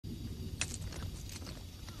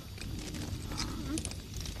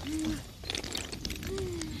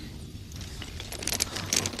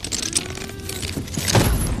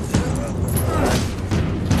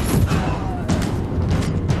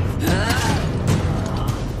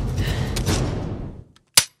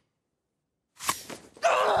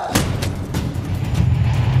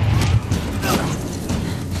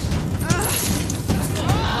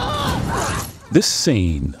This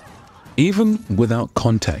scene, even without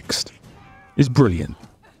context, is brilliant.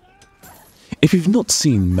 If you've not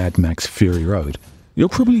seen Mad Max Fury Road, you're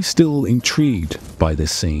probably still intrigued by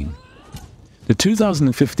this scene. The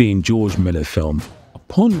 2015 George Miller film,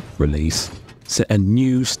 upon release, set a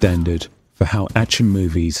new standard for how action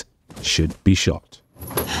movies should be shot.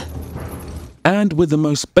 And with the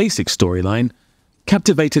most basic storyline,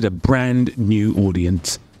 captivated a brand new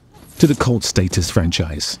audience to the cult status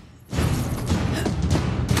franchise.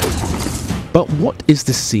 But what is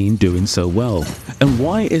this scene doing so well, and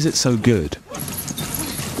why is it so good?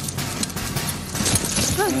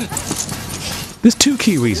 There's two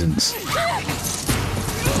key reasons.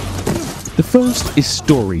 The first is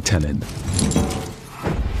storytelling.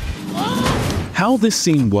 How this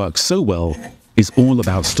scene works so well is all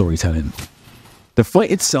about storytelling. The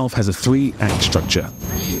fight itself has a 3-act structure: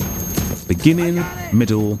 beginning,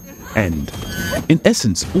 middle, end. In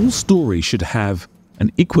essence, all stories should have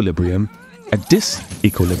an equilibrium, a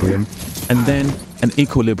disequilibrium, and then an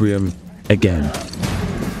equilibrium again.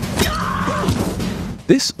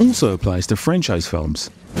 This also applies to franchise films.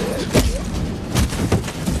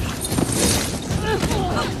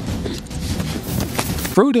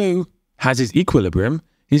 Frodo has his equilibrium,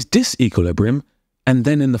 his disequilibrium, and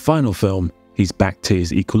then in the final film, he's back to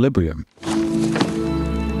his equilibrium.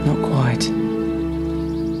 Not quite.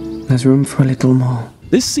 There's room for a little more.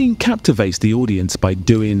 This scene captivates the audience by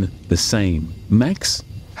doing the same. Max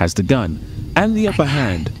has the gun and the upper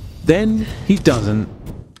hand. Then he doesn't.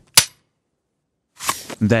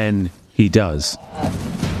 Then he does.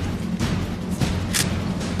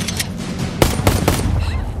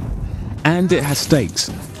 And it has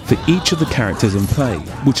stakes for each of the characters in play,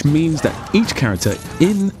 which means that each character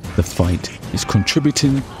in the fight is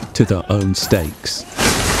contributing to their own stakes.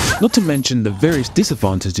 Not to mention the various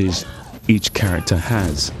disadvantages each character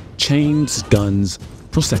has: chains, guns,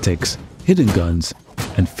 prosthetics, hidden guns,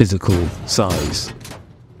 and physical size.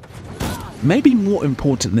 Maybe more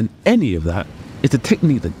important than any of that is the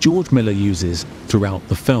technique that George Miller uses throughout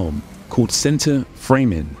the film, called center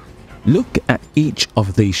framing. Look at each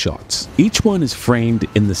of these shots. Each one is framed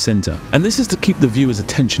in the center, and this is to keep the viewer's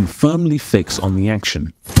attention firmly fixed on the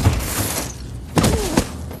action.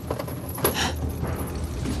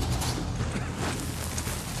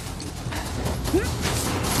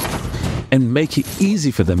 And make it easy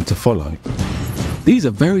for them to follow. These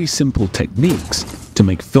are very simple techniques to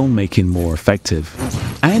make filmmaking more effective,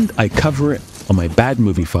 and I cover it on my bad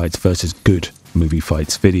movie fights versus good movie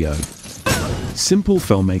fights video. Simple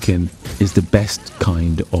filmmaking is the best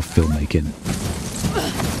kind of filmmaking.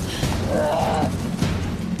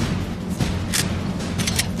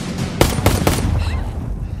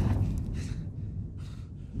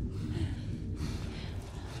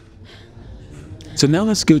 So now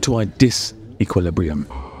let's go to our disequilibrium.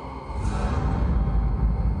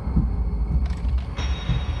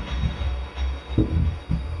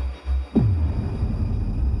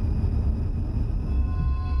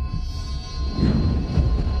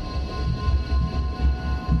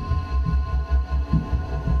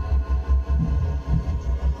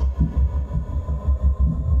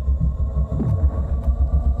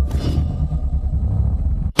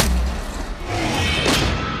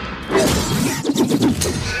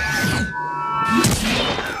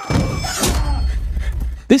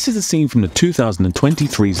 This is a scene from the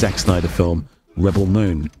 2023 Zack Snyder film, Rebel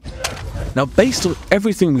Moon. Now, based on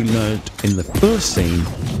everything we learned in the first scene,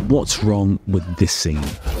 what's wrong with this scene?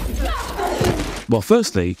 Well,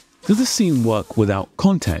 firstly, does the scene work without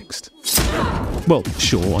context? Well,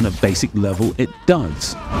 sure, on a basic level, it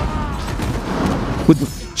does.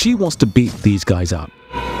 She wants to beat these guys up.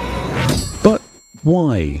 But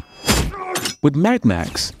why? With Mad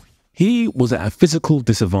Max, he was at a physical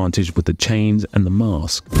disadvantage with the chains and the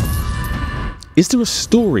mask. Is there a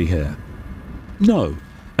story here? No.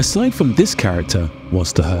 Aside from this character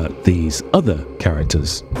was to hurt these other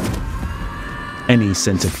characters. Any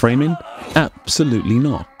sense of framing? Absolutely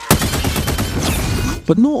not.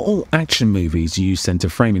 But not all action movies use center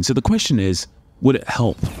framing, so the question is, would it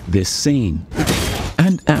help this scene?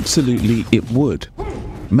 And absolutely it would.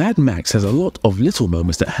 Mad Max has a lot of little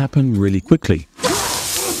moments that happen really quickly,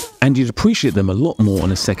 and you'd appreciate them a lot more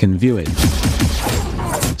on a second viewing.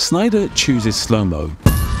 Snyder chooses slow-mo,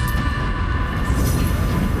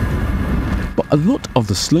 but a lot of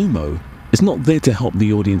the slow-mo is not there to help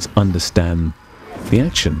the audience understand the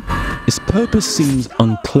action. Its purpose seems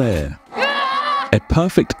unclear. A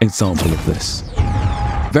perfect example of this.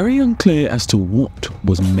 Very unclear as to what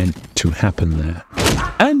was meant to happen there.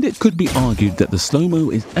 And it could be argued that the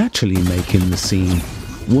slow-mo is actually making the scene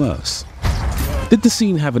worse. Did the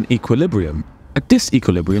scene have an equilibrium? a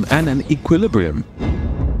disequilibrium and an equilibrium.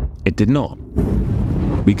 It did not.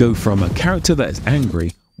 We go from a character that is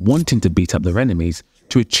angry, wanting to beat up their enemies,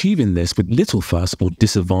 to achieving this with little fuss or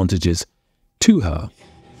disadvantages to her.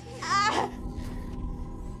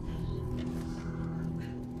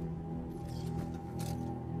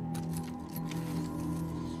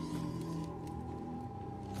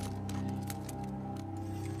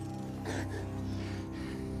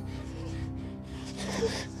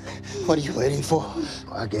 What are you waiting for?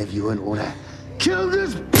 I gave you an order. Kill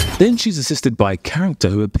this! Then she's assisted by a character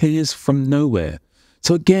who appears from nowhere.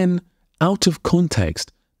 So again, out of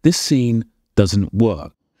context, this scene doesn't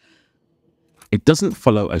work. It doesn't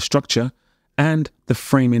follow a structure, and the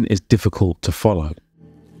framing is difficult to follow.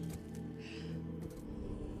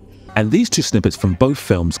 And these two snippets from both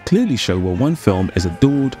films clearly show where one film is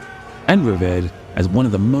adored and revered as one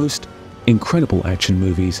of the most incredible action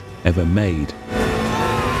movies ever made.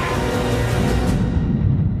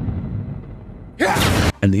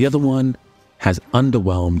 And the other one has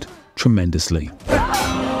underwhelmed tremendously.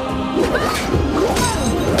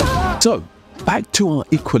 So, back to our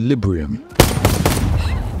equilibrium.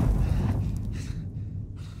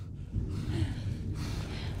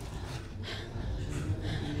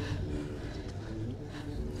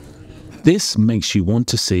 This makes you want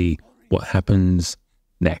to see what happens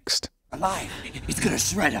next. Alive! He's gonna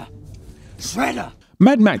shred her! Shred her!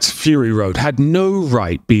 Mad Max Fury Road had no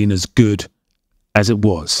right being as good as it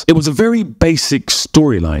was. It was a very basic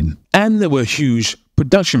storyline, and there were huge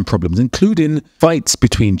production problems, including fights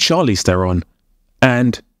between Charlize Theron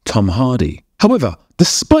and Tom Hardy. However,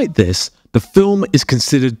 despite this, the film is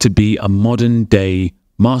considered to be a modern-day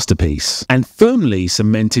masterpiece and firmly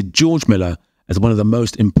cemented George Miller as one of the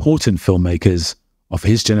most important filmmakers of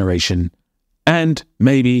his generation and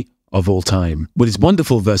maybe of all time, with his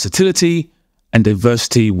wonderful versatility and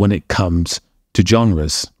diversity when it comes to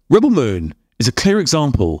genres. Rebel Moon is a clear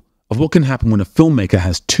example of what can happen when a filmmaker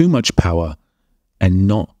has too much power and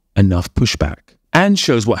not enough pushback, and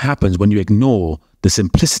shows what happens when you ignore the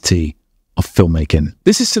simplicity of filmmaking.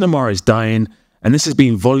 This is Cinema is Dying, and this has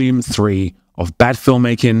been Volume 3 of Bad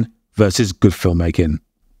Filmmaking versus Good Filmmaking.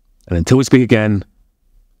 And until we speak again,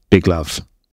 big love.